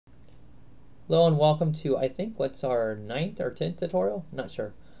Hello and welcome to, I think, what's our 9th or 10th tutorial? I'm not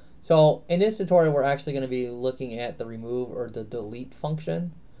sure. So in this tutorial, we're actually going to be looking at the remove or the delete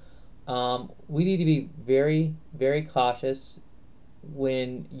function. We need to be very, very cautious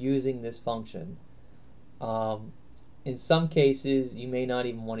when using this function. In some cases, you may not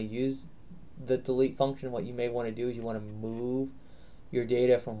even want to use the delete function. What you may want to do is you want to move your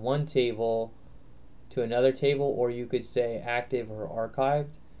data from one table to another table, or you could say active or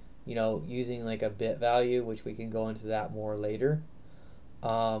archived, using like a bit value, which we can go into that more later.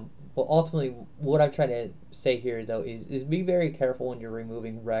 But ultimately, what I'm trying to say here, though, is be very careful when you're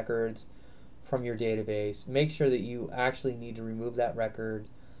removing records from your database. Make sure that you actually need to remove that record,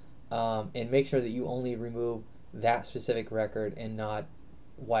 and make sure that you only remove that specific record and not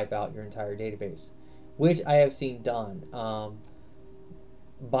wipe out your entire database, which I have seen done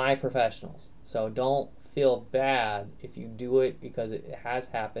by professionals. So don't feel bad if you do it, because it has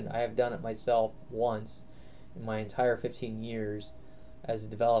happened. I have done it myself once in my entire 15 years as a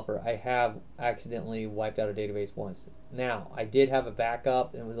developer. I have accidentally wiped out a database once. Now, I did have a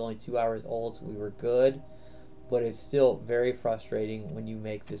backup and it was only 2 hours old, so we were good, but it's still very frustrating when you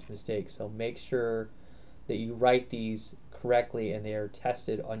make this mistake. So make sure that you write these correctly and they are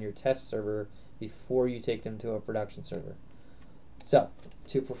tested on your test server before you take them to a production server. So,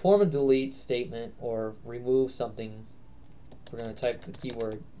 to perform a delete statement or remove something, we're going to type the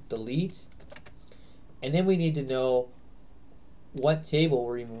keyword delete, and then we need to know what table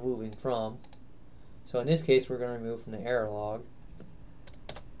we're removing from. So in this case, we're going to remove from the error log.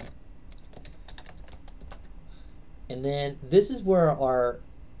 And then this is where our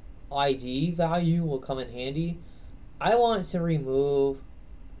ID value will come in handy. I want to remove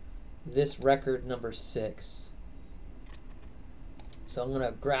this record number 6. So I'm going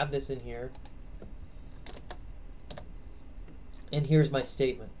to grab this in here, and here's my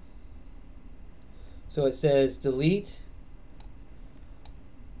statement. So it says delete,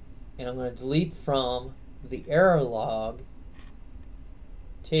 and I'm going to delete from the error log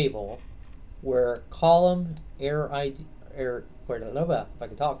table where column error ID, if I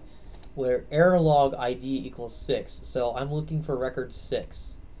can talk, where error log ID equals 6. So I'm looking for record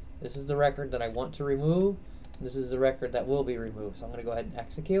 6. This is the record that I want to remove. This is the record that will be removed. So I'm going to go ahead and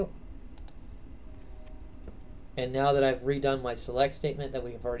execute. And now that I've redone my select statement that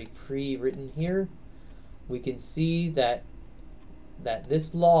we have already pre-written here, we can see that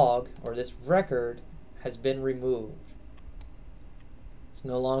this log or this record has been removed. It's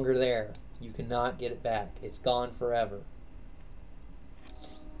no longer there. You cannot get it back. It's gone forever.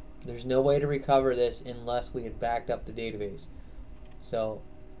 There's no way to recover this unless we had backed up the database. So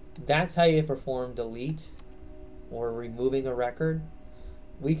that's how you perform delete or removing a record.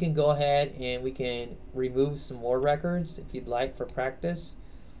 We can go ahead and we can remove some more records if you'd like for practice.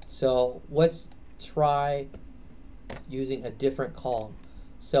 So let's try using a different column.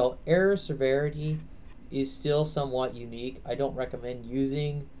 So error severity is still somewhat unique. I don't recommend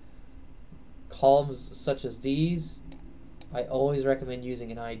using columns such as these. I always recommend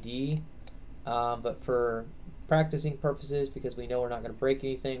using an ID, but for practicing purposes, because we know we're not going to break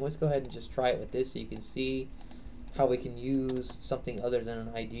anything, let's go ahead and just try it with this so you can see how we can use something other than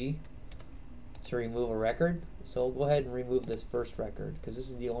an ID to remove a record. So we'll go ahead and remove this first record because this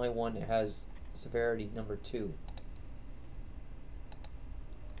is the only one that has severity number 2.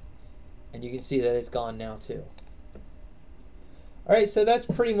 And you can see that it's gone now too. Alright, so that's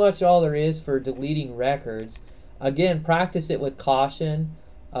pretty much all there is for deleting records. Again, practice it with caution.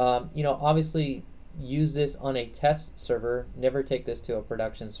 Obviously use this on a test server. Never take this to a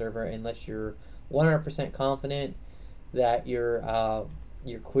production server unless you're 100% confident that your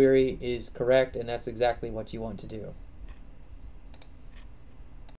query is correct and that's exactly what you want to do.